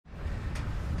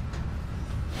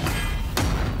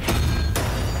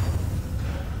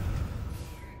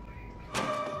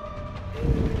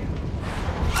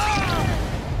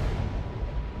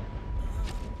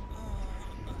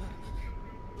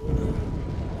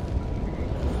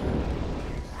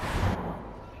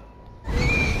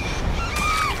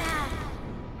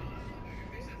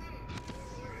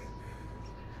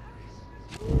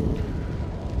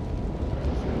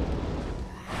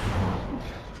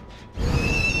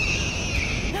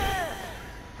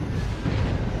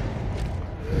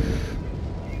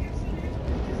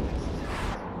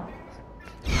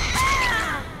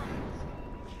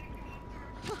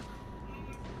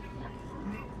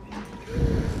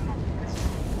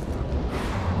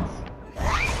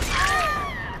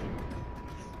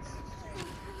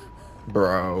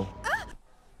Bro.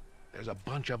 There's a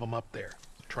bunch of them up there.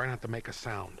 Try not to make a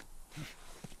sound.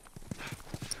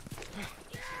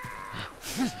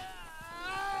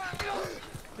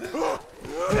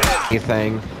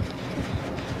 Anything.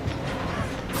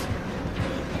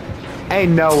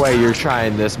 Ain't no way you're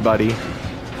trying this, buddy.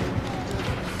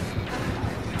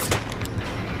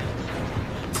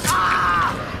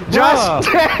 Just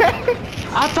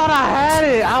I thought I had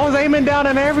it. I was aiming down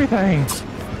and everything.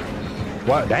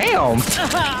 What? Damn.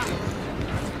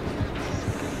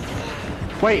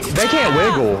 Wait, they can't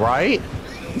wiggle, right?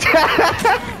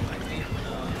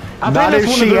 Not if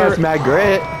she has mad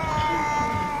grit.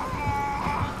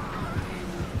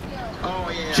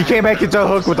 She came back into a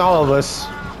hook with all of us.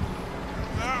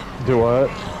 Do what?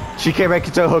 She came back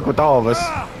into a hook with all of us.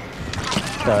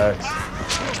 Facts.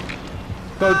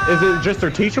 So is it just their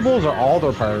teachables or all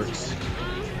their perks?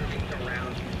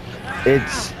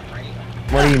 It's...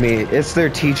 What do you mean? It's their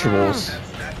teachables.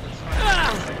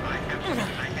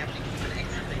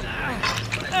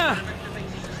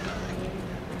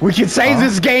 We can save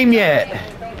this game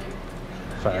yet!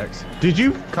 Facts. Did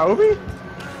you, Kobe?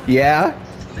 Yeah?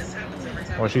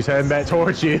 Well, she's heading back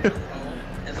towards you.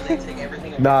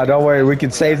 Nah, don't worry. We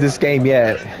can save this game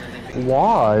yet.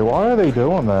 Why? Why are they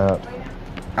doing that?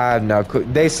 I have no clue.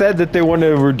 They said that they want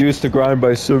to reduce the grind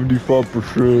by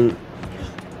 75%.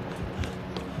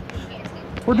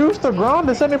 Reduce the grind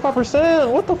to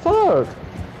 75%? What the fuck?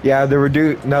 Yeah, they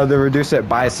reduce it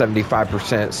by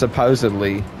 75%,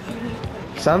 supposedly.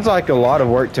 Sounds like a lot of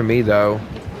work to me, though.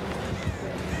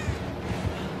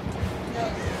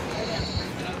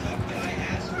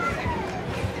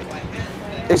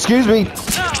 Excuse me.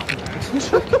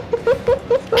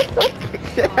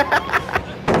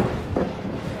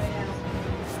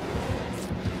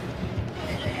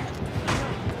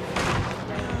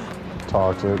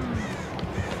 Toxic.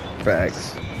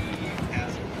 Facts.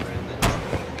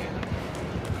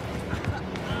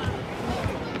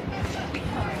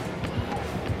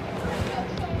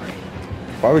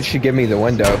 Why would she give me the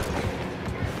window?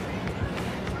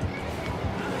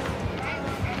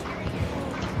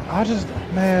 I just,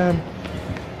 man.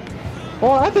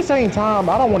 Well, at the same time,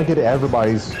 I don't want to get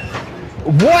everybody's.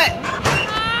 What?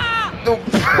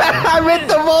 I meant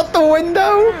to vault the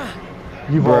window?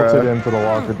 You vaulted into the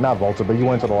locker. Not vaulted, but you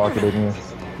went to the locker, didn't you?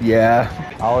 Yeah.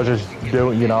 I was just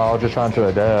doing, I was just trying to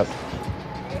adapt.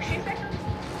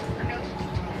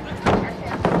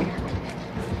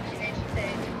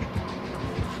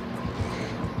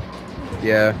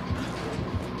 Yeah.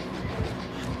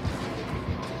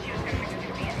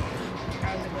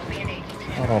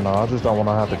 I don't know. I just don't want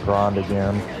to have to grind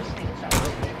again.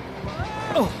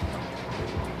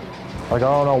 Like, I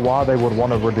don't know why they would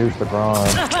want to reduce the grind.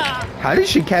 How did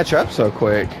she catch up so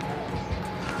quick?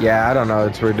 Yeah, I don't know.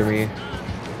 It's weird to me.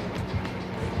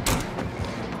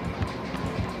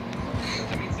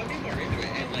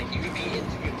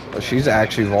 Oh, she's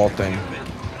actually vaulting.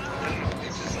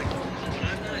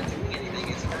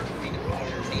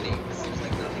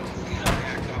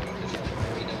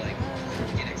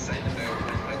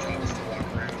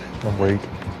 I'm weak.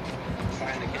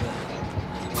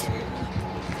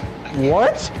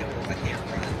 What?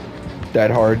 That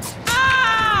hard.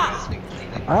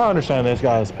 I don't understand this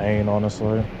guy's pain,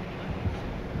 honestly.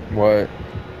 What?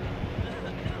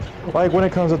 Like, when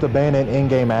it comes up to banning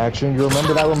in-game action, you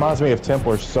remember that reminds me of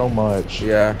Templar so much.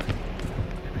 Yeah.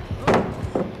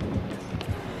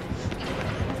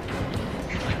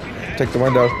 Take the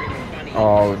window.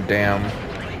 Oh, damn.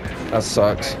 That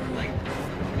sucks.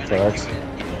 Sucks.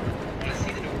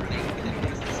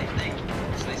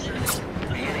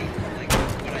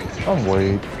 I'm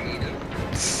weak.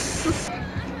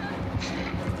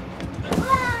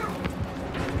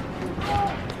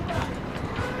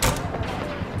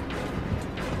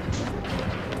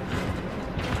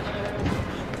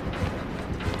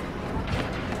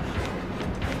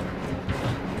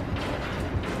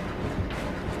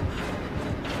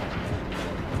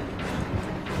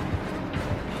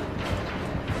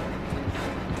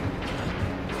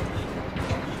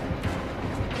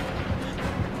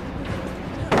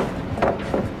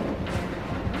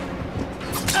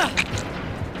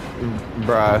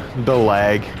 Bruh, the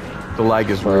lag. The lag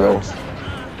is real.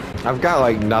 I've got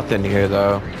like nothing here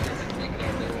though.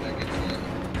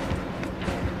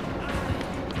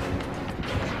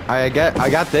 I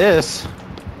got this.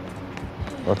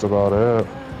 That's about it.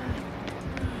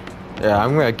 Yeah,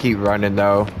 I'm gonna keep running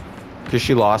though, cause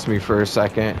she lost me for a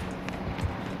second.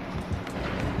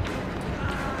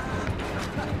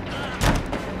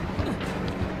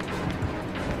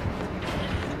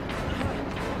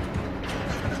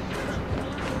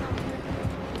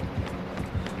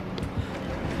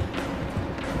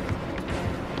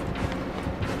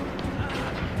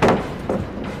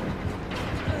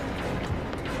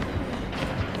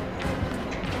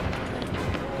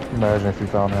 Imagine if you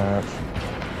found Hatch.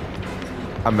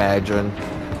 Imagine.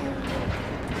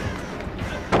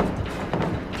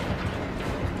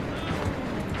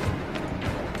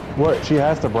 What? She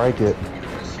has to break it.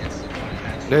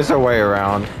 There's a way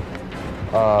around.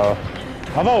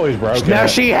 I've always broken Now it.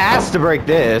 she has to break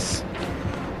this.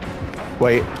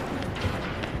 Wait.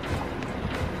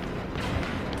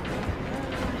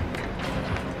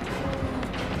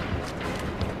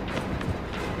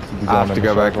 I have to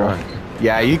go back on.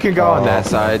 Yeah, you can go on that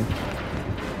side.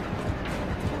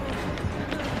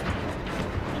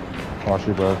 Oh,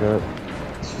 she broke it.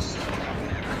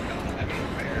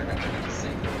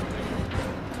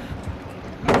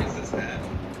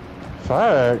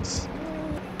 Facts.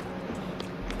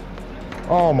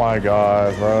 Oh my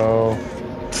god, bro.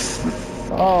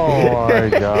 Oh my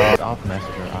god. I'll message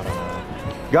her. I don't know.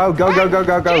 Go, go, go, go,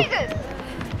 go, go. Jesus!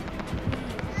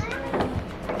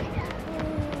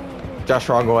 Josh,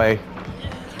 wrong way.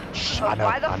 Oh,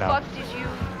 why the fuck did you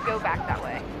go back that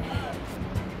way?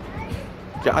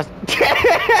 Josh.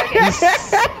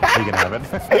 You can have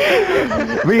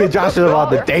it. Me and Josh are on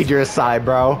the dangerous side,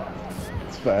 bro.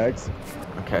 It's facts.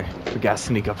 Okay, we gotta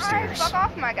sneak Alright, upstairs. fuck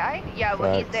off, my guy. Yeah,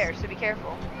 well, he's Facts. there, so be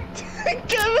careful.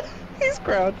 He's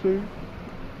crouching.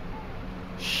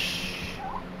 Shh.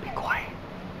 Be quiet.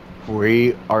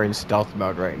 We are in stealth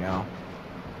mode right now.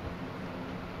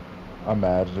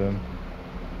 Imagine.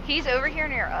 He's over here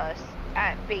near us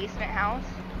at basement house.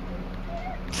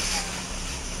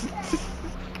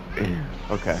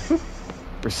 Okay.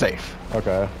 We're safe.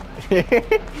 Okay.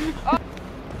 I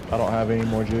don't have any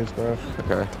more juice, bro.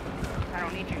 Okay. I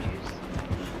don't need your juice.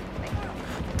 Thank you.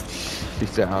 She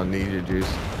said I don't need your juice.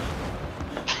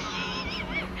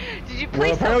 Did you Well,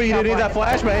 please apparently you didn't need that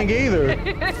flashbang either.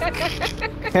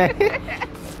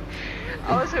 I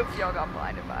was hoping y'all got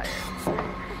blinded by it.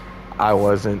 I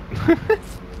wasn't.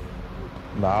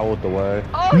 Nah, with the way.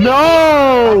 Oh,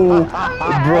 No!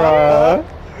 Bruh.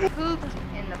 he pooped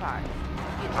in the pot.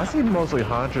 I see mostly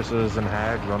huntresses and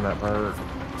hags on that perk.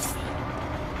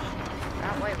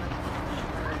 That way must be.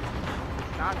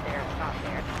 It's not there. It's not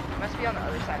there. It must be on the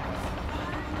other side.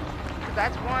 Because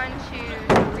that's 1, 2,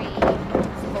 3,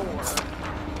 4,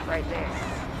 right there.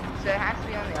 So it has to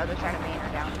be on the other side of Main or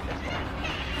down this way.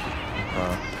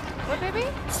 What, baby?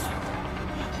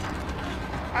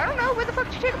 I don't know. Where the fuck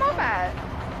did you take them off at?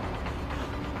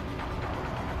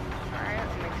 Alright, I'm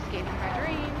escaping my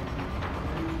dream.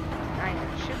 I need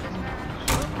to shoot this match.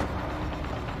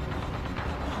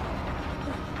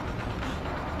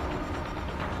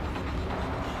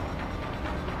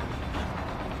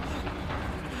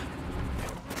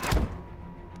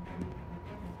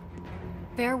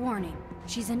 Fair warning,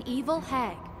 she's an evil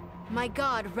hag. My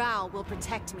god, Rao will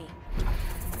protect me.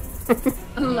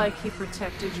 Like he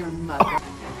protected your mother.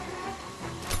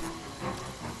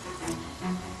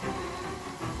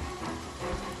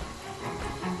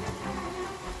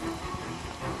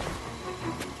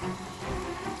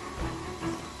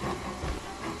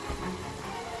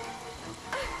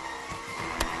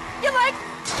 You like?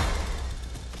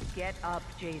 Get up,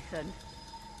 Jason.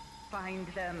 Find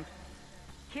them.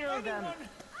 Kill them. They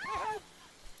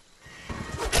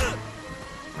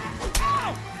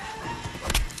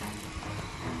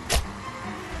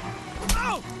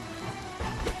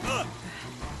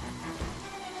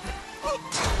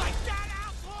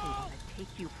want to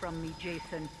take you from me,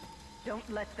 Jason. Don't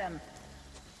let them.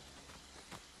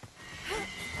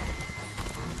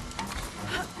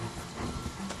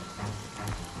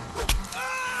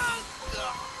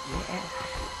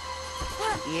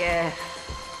 Yes.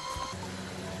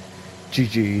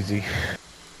 GG easy.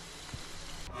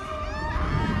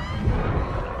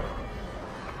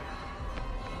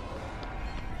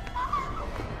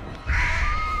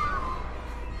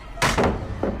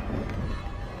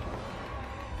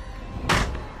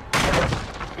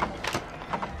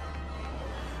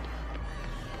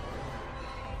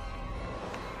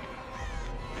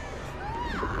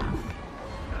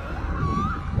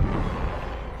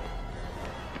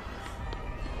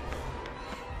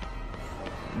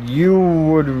 You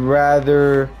would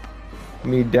rather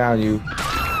me down you.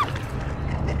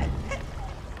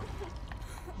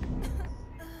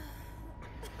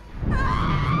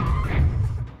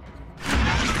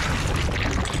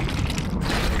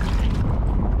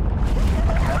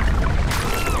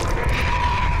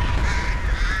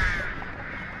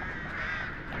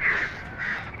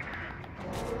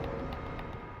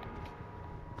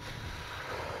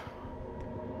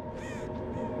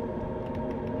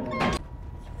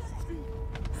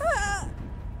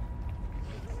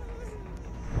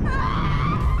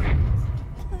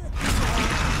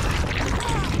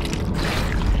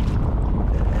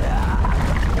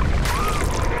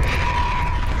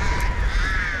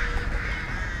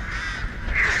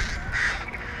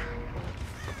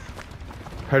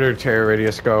 Predator terror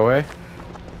radius, go away.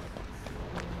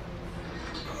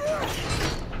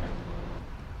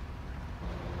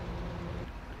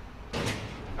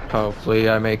 Hopefully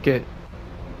I make it.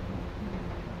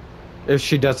 If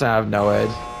she doesn't have no ed.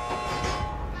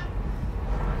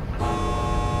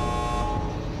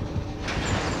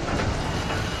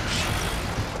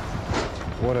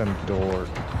 What a dork.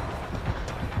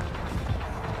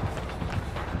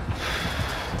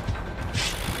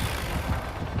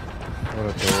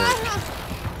 What a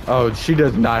dork. Oh, she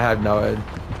does not have no ed.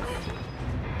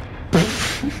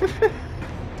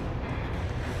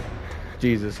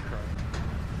 Jesus Christ.